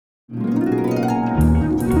Coming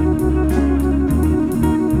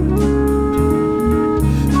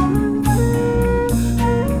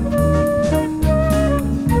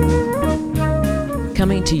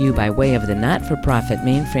to you by way of the not-for-profit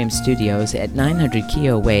Mainframe Studios at 900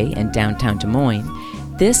 Keogh Way in downtown Des Moines,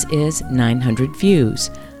 this is 900 Views,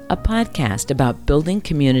 a podcast about building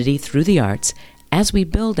community through the arts as we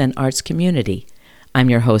build an arts community. I'm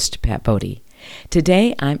your host, Pat Bodie.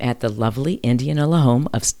 Today, I'm at the lovely Indianola home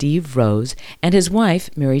of Steve Rose and his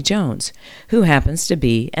wife, Mary Jones, who happens to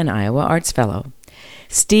be an Iowa Arts Fellow.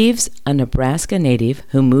 Steve's a Nebraska native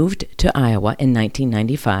who moved to Iowa in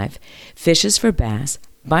 1995, fishes for bass,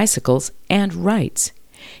 bicycles, and writes.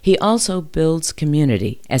 He also builds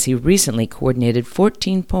community, as he recently coordinated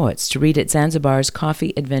 14 poets to read at Zanzibar's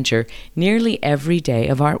Coffee Adventure nearly every day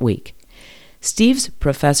of Art Week. Steve's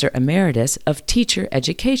Professor Emeritus of Teacher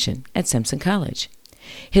Education at Simpson College.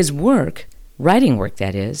 His work, writing work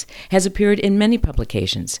that is, has appeared in many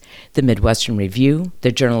publications: the Midwestern Review,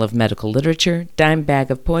 the Journal of Medical Literature, Dime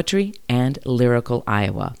Bag of Poetry, and Lyrical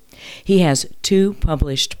Iowa. He has 2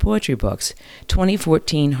 published poetry books,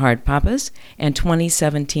 2014 Hard Papas and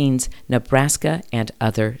 2017's Nebraska and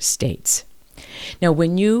Other States. Now,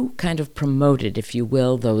 when you kind of promoted, if you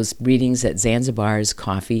will, those readings at Zanzibar's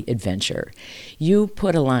Coffee Adventure, you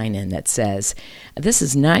put a line in that says, "This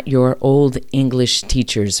is not your old English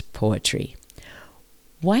teacher's poetry."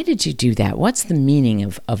 Why did you do that? What's the meaning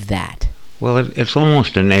of that? Well, it's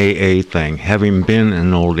almost an AA thing. Having been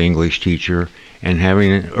an old English teacher and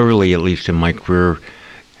having, early at least in my career,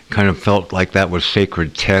 kind of felt like that was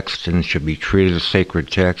sacred text and should be treated as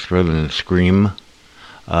sacred text rather than scream.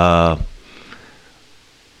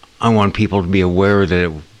 I want people to be aware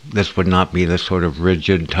that this would not be this sort of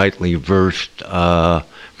rigid, tightly versed,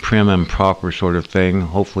 prim and proper sort of thing.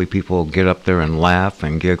 Hopefully people will get up there and laugh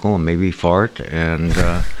and giggle and maybe fart and,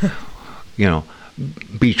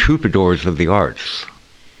 be troubadours of the arts.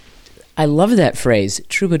 I love that phrase,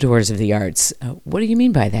 troubadours of the arts. What do you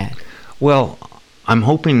mean by that? Well, I'm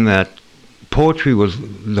hoping that poetry was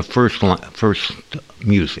the first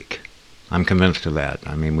music. I'm convinced of that.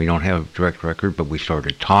 I mean, we don't have a direct record, but we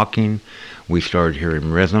started talking. We started hearing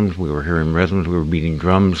rhythms. We were hearing rhythms. We were beating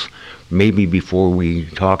drums, maybe before we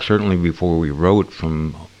talked, certainly before we wrote,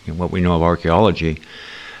 from what we know of archaeology.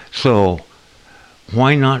 So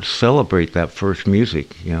why not celebrate that first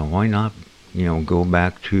music? Why not, go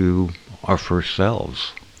back to our first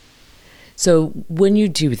selves? So when you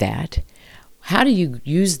do that, how do you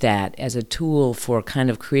use that as a tool for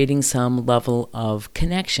kind of creating some level of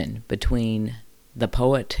connection between the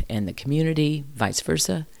poet and the community, vice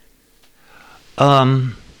versa?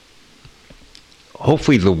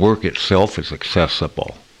 Hopefully the work itself is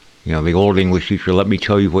accessible. The old English teacher, let me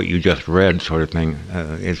tell you what you just read sort of thing,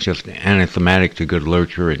 it's just anathematic to good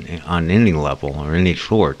literature on any level or any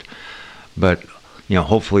sort. But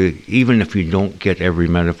hopefully, even if you don't get every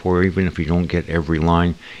metaphor, even if you don't get every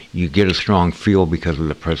line, you get a strong feel because of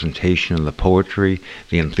the presentation of the poetry,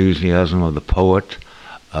 the enthusiasm of the poet.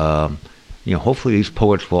 Hopefully these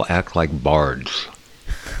poets will act like bards.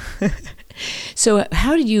 So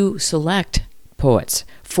how do you select poets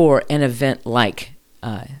for an event like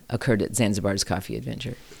occurred at Zanzibar's Coffee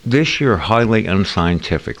Adventure? This year, highly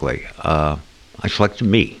unscientifically, I selected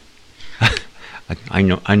me. I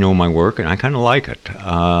know my work, and I kind of like it.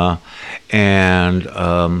 I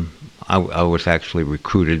was actually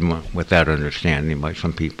recruited with that understanding by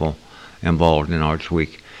some people involved in Arts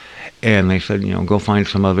Week. And they said, go find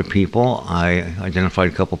some other people. I identified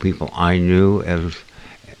a couple people I knew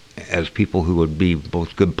as people who would be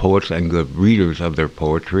both good poets and good readers of their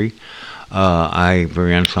poetry. I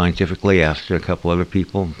very unscientifically asked a couple other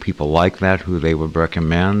people like that, who they would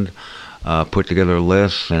recommend. Put together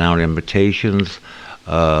lists, sent out invitations,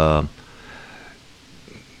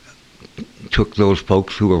 took those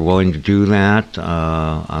folks who were willing to do that.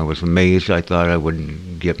 I was amazed. I thought I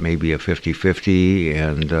would get maybe a 50-50,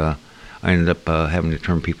 and I ended up having to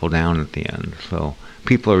turn people down at the end. So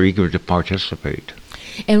people are eager to participate.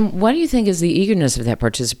 And what do you think is the eagerness of that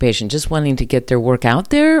participation? Just wanting to get their work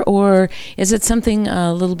out there, or is it something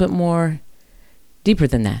a little bit more deeper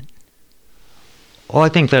than that? Well, I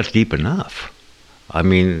think that's deep enough. I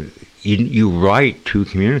mean, you write to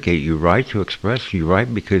communicate, you write to express, you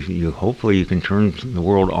write because hopefully you can turn the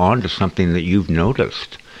world on to something that you've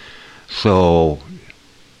noticed. So,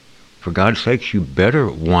 for God's sakes, you better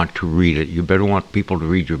want to read it. You better want people to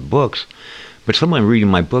read your books. But someone reading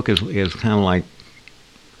my book is kind of like,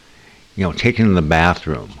 taking in the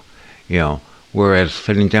bathroom, whereas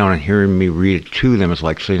sitting down and hearing me read it to them is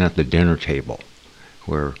like sitting at the dinner table,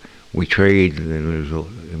 where we trade, and there's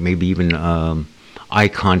maybe even eye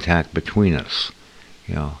contact between us.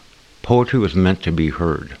 Poetry was meant to be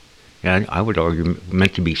heard. And I would argue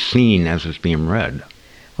meant to be seen as it's being read.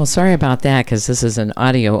 Well, sorry about that, because this is an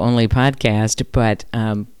audio-only podcast, but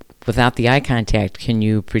without the eye contact, can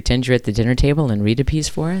you pretend you're at the dinner table and read a piece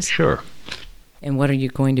for us? Sure. And what are you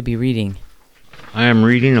going to be reading? I am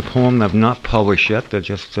reading a poem that I've not published yet, that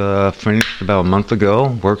just finished about a month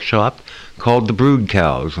ago, workshop, called The Brood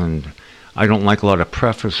Cows. And I don't like a lot of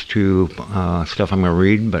preface to stuff I'm going to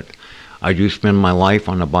read, but I do spend my life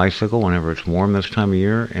on a bicycle whenever it's warm this time of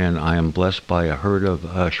year, and I am blessed by a herd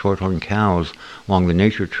of shorthorn cows along the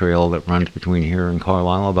nature trail that runs between here and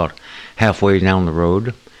Carlisle, about halfway down the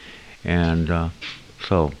road. And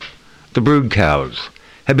so, the brood cows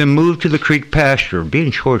have been moved to the creek pasture.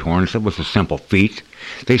 Being shorthorns, it was a simple feat.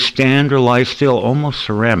 They stand or lie still, almost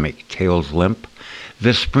ceramic, tails limp.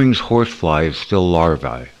 This spring's horseflies still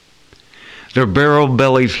larvae. Their barrel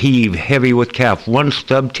bellies heave, heavy with calf. One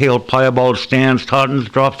stub-tailed piebald stands,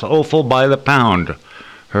 tautens, drops offal by the pound.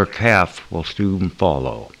 Her calf will soon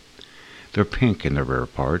follow. They're pink in their rear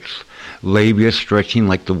parts, labia stretching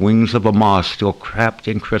like the wings of a moth still trapped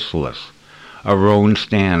in chrysalis. A roan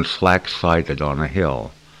stands slack-sided on a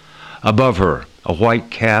hill. Above her, a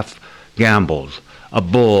white calf gambols, a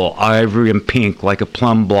bull, ivory and pink like a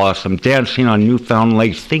plum blossom, dancing on newfound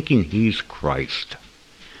legs, thinking he's Christ.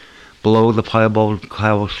 Below the piebald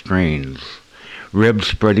cow strains, ribs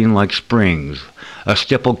spreading like springs. A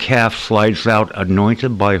stippled calf slides out,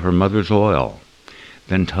 anointed by her mother's oil,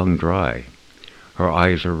 then tongue dry. Her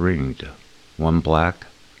eyes are ringed, one black,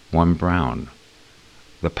 one brown.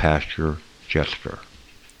 The pasture jester.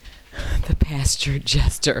 The pasture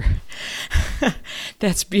jester.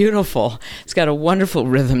 That's beautiful. It's got a wonderful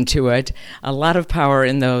rhythm to it. A lot of power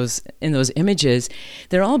in those images.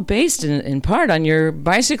 They're all based in part on your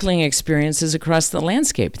bicycling experiences across the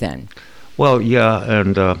landscape then. Well, yeah,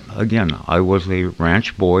 and again, I was a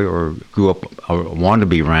ranch boy, or grew up a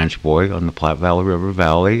wannabe ranch boy on the Platte Valley River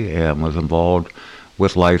Valley, and was involved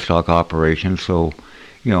with livestock operations. So,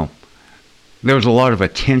 there was a lot of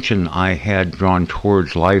attention I had drawn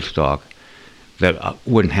towards livestock that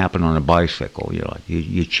wouldn't happen on a bicycle.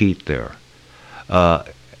 You cheat there. And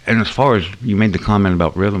as far as you made the comment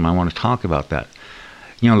about rhythm, I want to talk about that.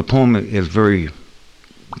 The poem is very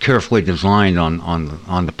carefully designed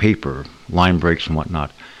on the paper, line breaks and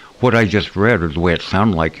whatnot. What I just read, or the way it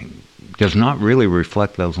sounded like, does not really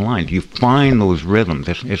reflect those lines. You find those rhythms.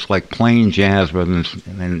 It's like playing jazz rather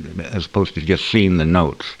than as opposed to just seeing the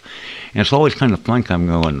notes. And it's always kind of fun. I'm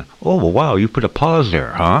going, oh, well, wow, you put a pause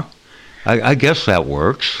there, huh? I guess that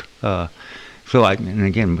works. And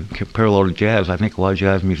again, parallel to jazz, I think a lot of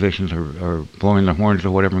jazz musicians are blowing their horns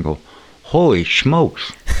or whatever and go, holy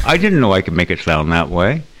smokes, I didn't know I could make it sound that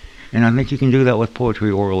way. And I think you can do that with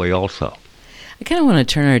poetry orally also. I kind of want to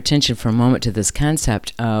turn our attention for a moment to this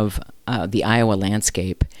concept of the Iowa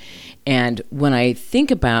landscape. And when I think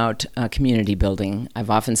about community building, I've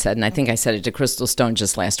often said, and I think I said it to Crystal Stone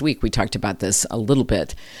just last week, we talked about this a little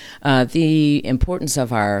bit, the importance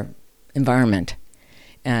of our environment.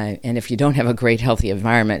 And if you don't have a great, healthy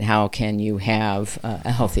environment, how can you have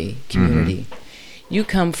a healthy community? Mm-hmm. You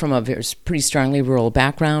come from a pretty strongly rural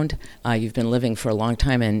background. You've been living for a long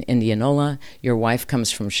time in Indianola. Your wife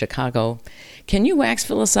comes from Chicago. Can you wax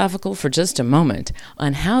philosophical for just a moment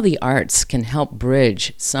on how the arts can help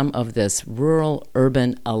bridge some of this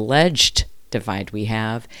rural-urban alleged divide we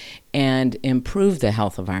have and improve the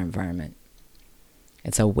health of our environment?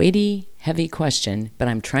 It's a weighty, heavy question, but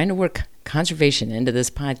I'm trying to work conservation into this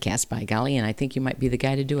podcast, by golly, and I think you might be the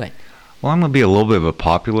guy to do it. Well, I'm going to be a little bit of a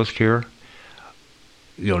populist here.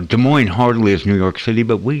 Des Moines hardly is New York City,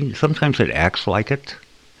 but sometimes it acts like it.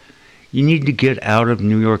 You need to get out of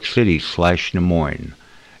New York City / Des Moines.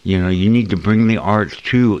 You need to bring the arts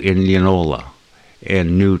to Indianola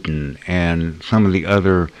and Newton and some of the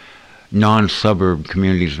other non-suburb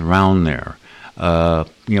communities around there.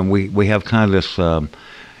 We have kind of this,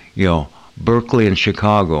 Berkeley and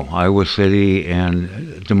Chicago, Iowa City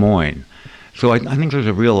and Des Moines. So I think there's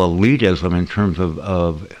a real elitism in terms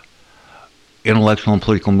of intellectual and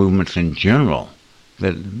political movements in general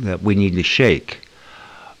that we need to shake.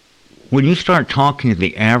 When you start talking to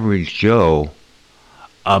the average Joe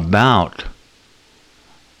about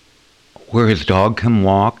where his dog can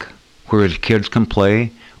walk, where his kids can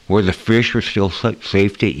play, where the fish are still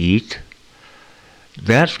safe to eat,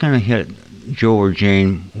 that's going to hit Joe or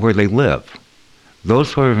Jane where they live.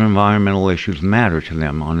 Those sort of environmental issues matter to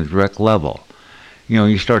them on a direct level.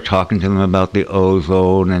 You start talking to them about the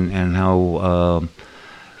ozone and how,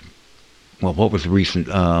 what was the recent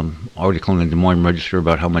article in the Des Moines Register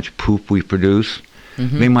about how much poop we produce?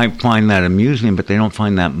 They might find that amusing, but they don't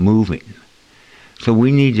find that moving. So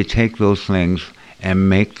we need to take those things and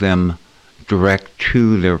make them direct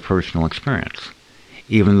to their personal experience,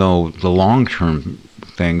 even though the long-term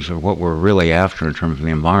things are what we're really after in terms of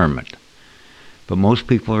the environment. But most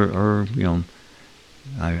people are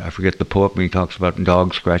I forget the poet when he talks about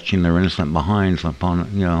dogs scratching their innocent behinds upon,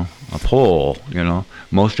 a pole,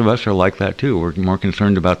 Most of us are like that too. We're more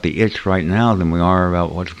concerned about the itch right now than we are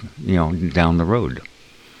about what's, down the road.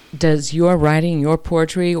 Does your writing, your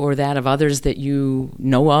poetry, or that of others that you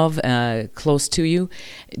know of close to you,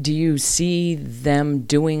 do you see them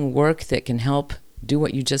doing work that can help do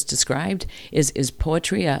what you just described? Is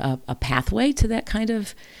poetry a pathway to that kind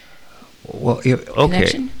of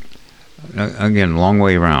connection? Again, long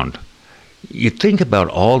way around. You think about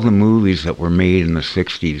all the movies that were made in the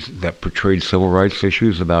 60s that portrayed civil rights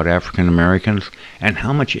issues about African Americans and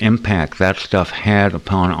how much impact that stuff had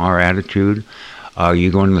upon our attitude.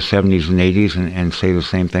 You go into the 70s and 80s and say the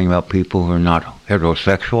same thing about people who are not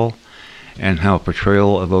heterosexual, and how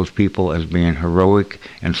portrayal of those people as being heroic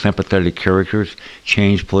and sympathetic characters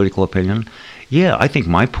changed political opinion. Yeah, I think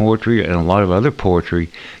my poetry and a lot of other poetry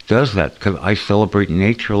does that, because I celebrate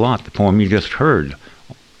nature a lot. The poem you just heard,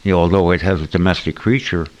 although it has a domestic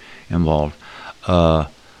creature involved, I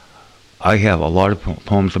have a lot of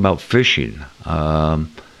poems about fishing.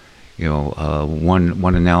 One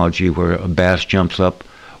analogy where a bass jumps up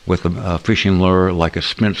with a fishing lure like a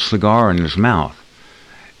spent cigar in his mouth.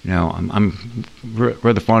 I'm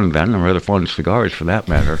rather fond of that, and I'm rather fond of cigars for that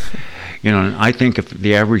matter. And I think if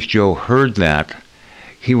the average Joe heard that,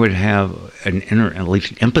 he would have an inner, at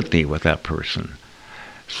least empathy with that person.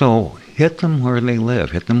 So hit them where they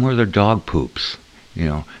live. Hit them where their dog poops.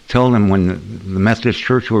 Tell them when the Methodist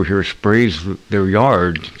Church over here sprays their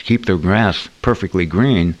yard to keep their grass perfectly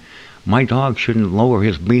green, my dog shouldn't lower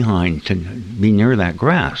his behind to be near that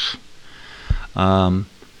grass.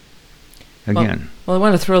 Again. Well, I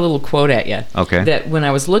want to throw a little quote at you. Okay. That when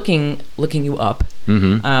I was looking you up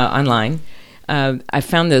online, I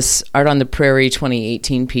found this Art on the Prairie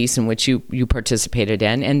 2018 piece in which you participated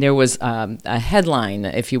in, and there was a headline,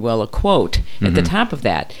 if you will, a quote at the top of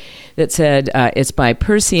that said, it's by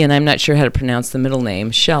Percy, and I'm not sure how to pronounce the middle name,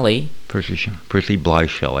 Shelley. Percy Blythe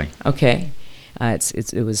Shelley. Okay.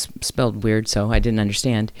 It was spelled weird, so I didn't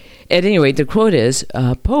understand. At any rate, the quote is,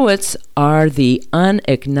 poets are the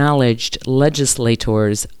unacknowledged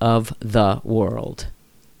legislators of the world.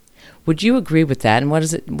 Would you agree with that, and what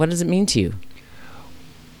does it mean to you?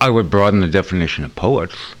 I would broaden the definition of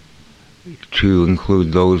poets to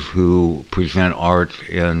include those who present art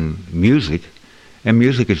and music. And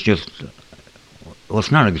music is just,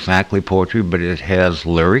 it's not exactly poetry, but it has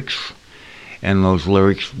lyrics, and those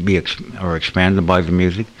lyrics are expanded by the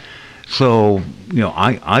music. So,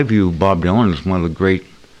 I view Bob Dylan as one of the great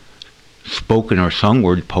spoken or sung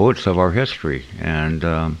word poets of our history.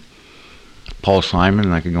 And Paul Simon,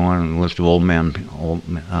 and I could go on a list of old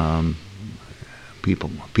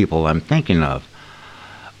people I'm thinking of.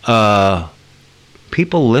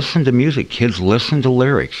 People listen to music. Kids listen to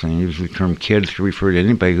lyrics, and I use the term kids to refer to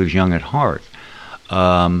anybody who's young at heart.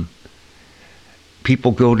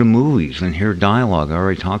 People go to movies and hear dialogue. I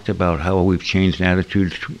already talked about how we've changed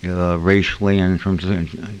attitudes racially and in terms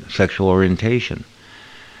of sexual orientation.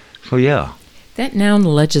 So, yeah. That noun,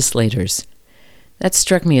 legislators, that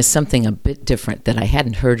struck me as something a bit different that I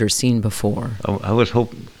hadn't heard or seen before. I was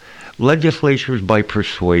hoping legislatures by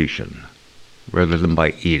persuasion rather than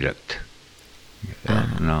by edict.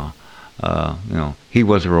 He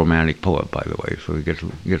was a romantic poet, by the way, so he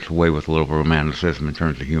gets away with a little romanticism in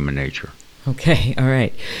terms of human nature. Okay, all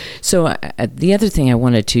right. So the other thing I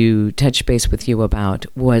wanted to touch base with you about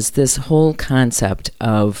was this whole concept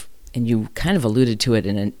of, and you kind of alluded to it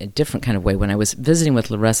in a different kind of way when I was visiting with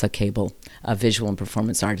Larissa Cable, a visual and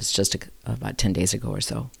performance artist, just about 10 days ago or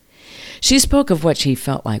so. She spoke of what she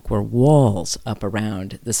felt like were walls up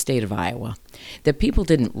around the state of Iowa, that people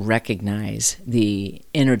didn't recognize the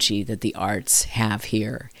energy that the arts have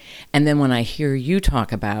here. And then when I hear you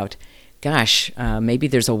talk about, gosh, maybe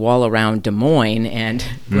there's a wall around Des Moines, and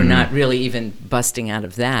we're not really even busting out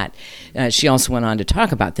of that. She also went on to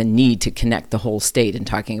talk about the need to connect the whole state and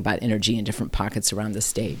talking about energy in different pockets around the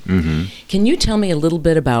state. Can you tell me a little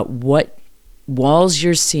bit about what walls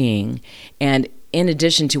you're seeing, and in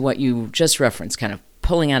addition to what you just referenced, kind of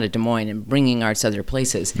pulling out of Des Moines and bringing arts other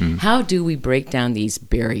places, how do we break down these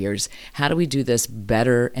barriers? How do we do this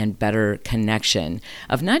better and better connection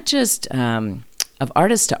of not just of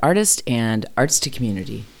artist to artist and arts to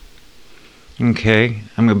community? Okay,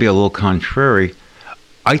 I'm going to be a little contrary.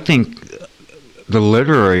 I think the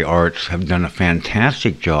literary arts have done a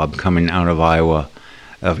fantastic job coming out of Iowa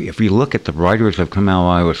If you look at the writers that have come out of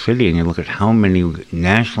Iowa City and you look at how many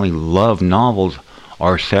nationally loved novels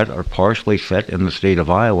are set or partially set in the state of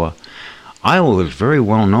Iowa, Iowa is very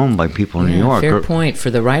well known by people in New York. Fair point. For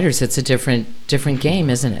the writers, it's a different game,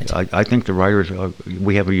 isn't it? I think the writers,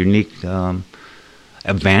 we have a unique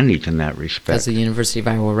advantage in that respect. As the University of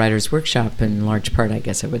Iowa Writers Workshop, in large part, I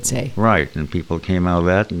guess I would say. Right, and people came out of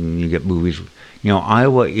that, and you get movies.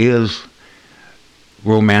 Iowa is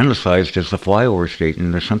romanticized as the flyover state,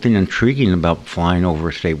 and there's something intriguing about flying over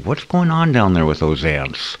a state. What's going on down there with those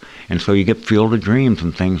ants? And so you get Field of Dreams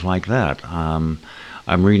and things like that.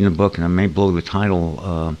 I'm reading a book, and I may blow the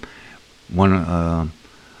title, one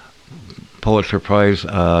Pulitzer Prize,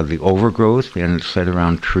 The Overgrowth, and it's set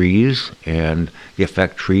around trees and the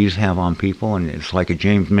effect trees have on people, and it's like a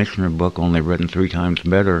James Michener book, only written 3 times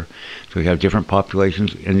better. So you have different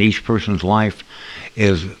populations, and each person's life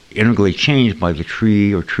is integrally changed by the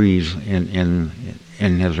tree or trees in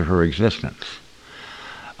his or her existence.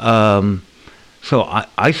 So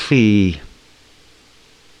I see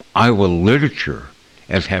Iowa literature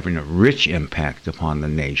as having a rich impact upon the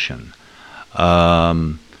nation.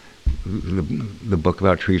 The book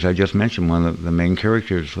about trees I just mentioned, one of the main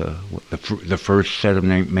characters, the first set of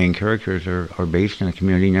main characters are based in a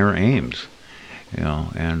community near Ames,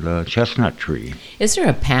 and Chestnut Tree. Is there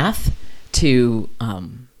a path to,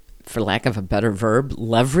 for lack of a better verb,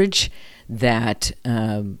 leverage that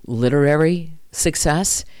literary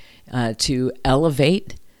success to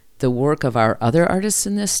elevate the work of our other artists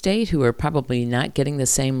in this state who are probably not getting the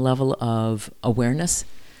same level of awareness?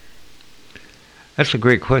 That's a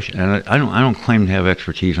great question, and I don't claim to have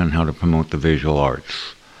expertise on how to promote the visual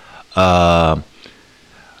arts. Well,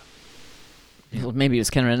 maybe it was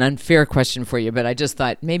kind of an unfair question for you, but I just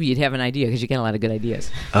thought maybe you'd have an idea because you get a lot of good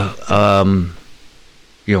ideas.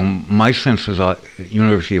 My sense is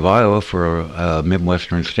University of Iowa, for a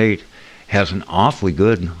Midwestern state, has an awfully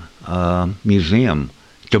good museum.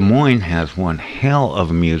 Des Moines has one hell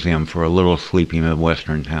of a museum for a little sleepy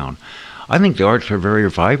Midwestern town. I think the arts are very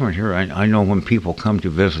vibrant here. I know when people come to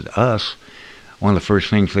visit us, one of the first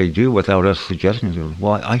things they do without us suggesting is,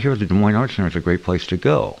 well, I hear the Des Moines Arts Center is a great place to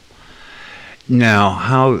go. Now,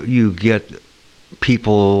 how you get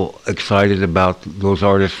people excited about those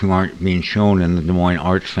artists who aren't being shown in the Des Moines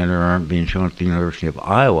Arts Center, aren't being shown at the University of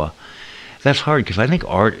Iowa, that's hard because I think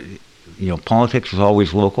art, politics is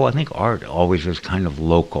always local. I think art always is kind of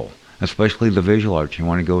local, especially the visual arts. You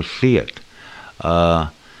want to go see it.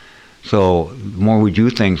 So the more we do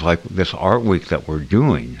things like this art week that we're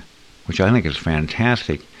doing, which I think is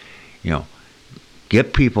fantastic,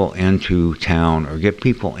 get people into town or get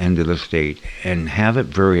people into the state and have it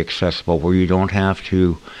very accessible where you don't have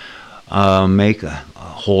to make a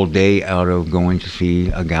whole day out of going to see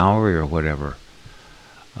a gallery or whatever.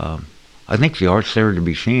 I think the art's there to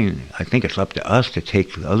be seen. I think it's up to us to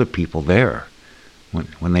take the other people there.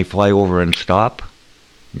 When they fly over and stop,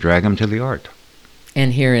 drag them to the art.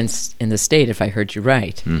 And here in the state, if I heard you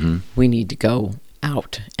right, Mm-hmm. we need to go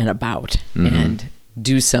out and about and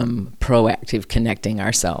do some proactive connecting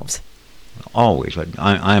ourselves. Always.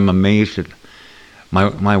 I'm amazed at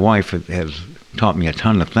my wife has taught me a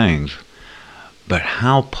ton of things, but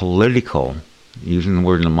how political, using the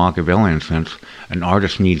word in the Machiavellian sense, an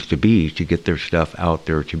artist needs to be to get their stuff out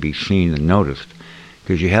there to be seen and noticed.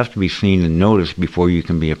 Because you have to be seen and noticed before you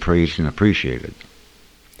can be appraised and appreciated.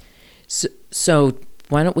 So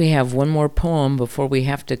why don't we have one more poem before we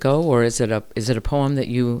have to go, or is it a poem that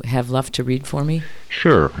you have left to read for me?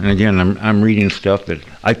 Sure. And again, I'm reading stuff that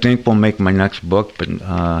I think will make my next book, but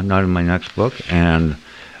not in my next book. And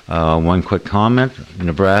one quick comment: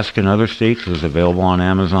 Nebraska and Other States is available on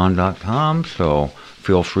Amazon.com, so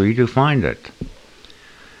feel free to find it.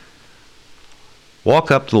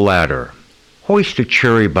 Walk up the ladder, hoist a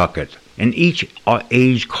cherry bucket in each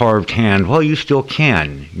age-carved hand while you still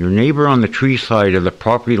can. Your neighbor on the tree side of the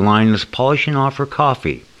property line is polishing off her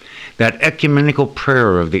coffee, that ecumenical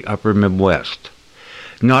prayer of the upper Midwest.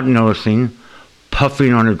 Not noticing,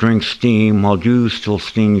 puffing on a drink's steam while dew still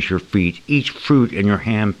stings your feet. Each fruit in your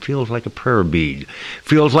hand feels like a prayer bead,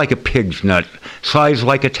 feels like a pig's nut, sighs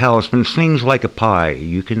like a talisman, sings like a pie.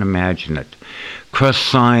 You can imagine it. Crust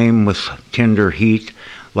slime with tender heat,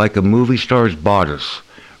 like a movie star's bodice.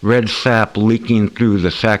 Red sap leaking through the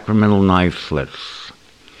sacramental knife slits.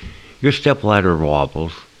 Your stepladder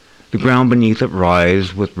wobbles. The ground beneath it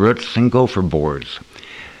writhes with roots and gopher boards.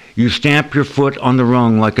 You stamp your foot on the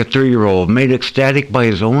rung like a 3-year-old, made ecstatic by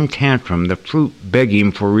his own tantrum, the fruit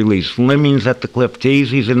begging for release, lemmings at the cliff,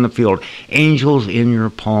 daisies in the field, angels in your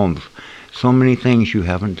palms. So many things you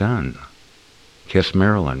haven't done. Kiss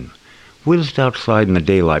Maryland. whizzed outside in the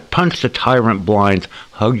daylight, punch the tyrant blinds,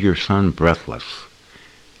 hug your son breathless.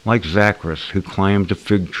 Like Zacchaeus, who climbed a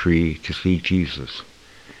fig tree to see Jesus.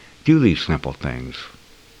 Do these simple things.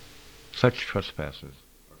 Such trespasses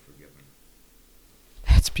are forgiven.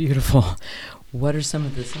 That's beautiful. What are some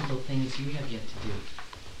of the simple things you have yet to do?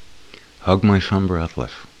 Hug my son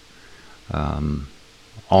breathless.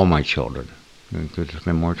 All my children. Good to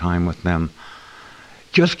spend more time with them.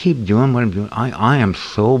 Just keep doing what I'm doing. I am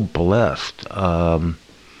so blessed.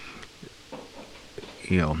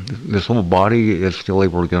 This whole body is still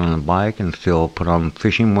able to get on a bike and still put on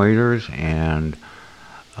fishing waders, and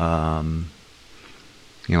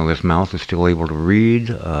this mouth is still able to read.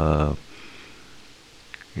 For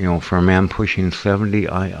a man pushing 70,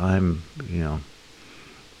 I'm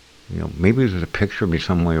maybe there's a picture of me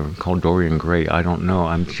somewhere called Dorian Gray. I don't know.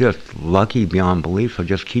 I'm just lucky beyond belief. So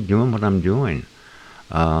just keep doing what I'm doing.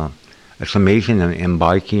 It's amazing in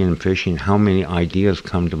biking and fishing how many ideas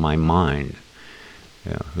come to my mind.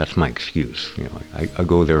 Yeah, that's my excuse. I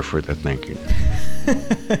go there for the thinking.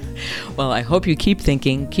 Well, I hope you keep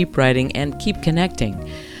thinking, keep writing, and keep connecting.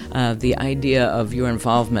 The idea of your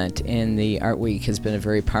involvement in the Art Week has been a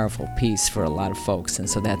very powerful piece for a lot of folks, and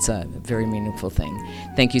so that's a very meaningful thing.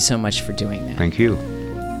 Thank you so much for doing that. Thank you.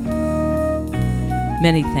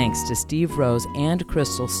 Many thanks to Steve Rose and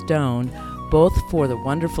Crystal Stone, both for the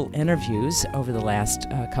wonderful interviews over the last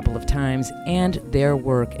couple of times and their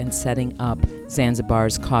work in setting up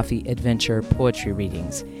Zanzibar's Coffee Adventure poetry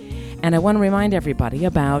readings. And I want to remind everybody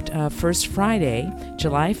about First Friday,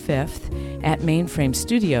 July 5th at Mainframe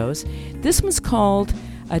Studios. This one's called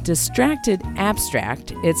A Distracted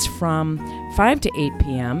Abstract. It's from 5 to 8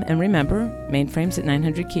 p.m. And remember, Mainframe's at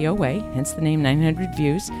 900 Keogh Way, hence the name 900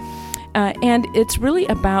 Views. And it's really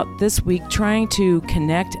about this week trying to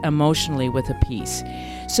connect emotionally with a piece.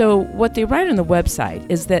 So what they write on the website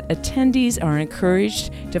is that attendees are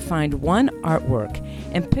encouraged to find one artwork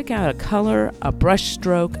and pick out a color, a brush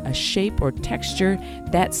stroke, a shape or texture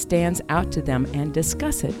that stands out to them and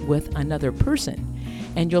discuss it with another person.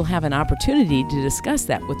 And you'll have an opportunity to discuss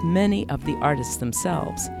that with many of the artists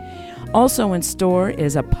themselves. Also in store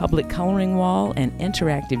is a public coloring wall, an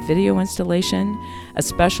interactive video installation, a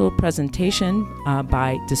special presentation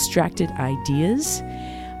by Distracted Ideas,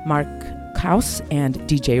 Mark Kaus and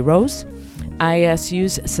DJ Rose,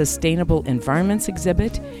 ISU's Sustainable Environments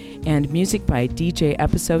exhibit, and music by DJ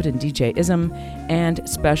Episode and DJ Ism, and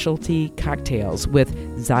specialty cocktails with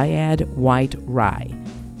Zayad White Rye.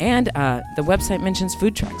 And the website mentions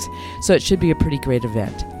food trucks, so it should be a pretty great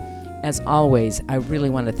event. As always, I really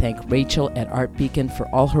want to thank Rachel at Art Beacon for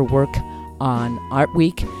all her work on Art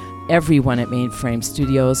Week, everyone at Mainframe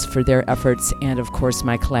Studios for their efforts, and of course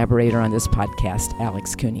my collaborator on this podcast,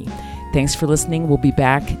 Alex Cooney. Thanks for listening. We'll be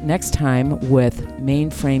back next time with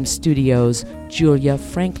Mainframe Studios' Julia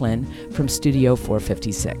Franklin from Studio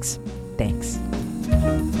 456. Thanks.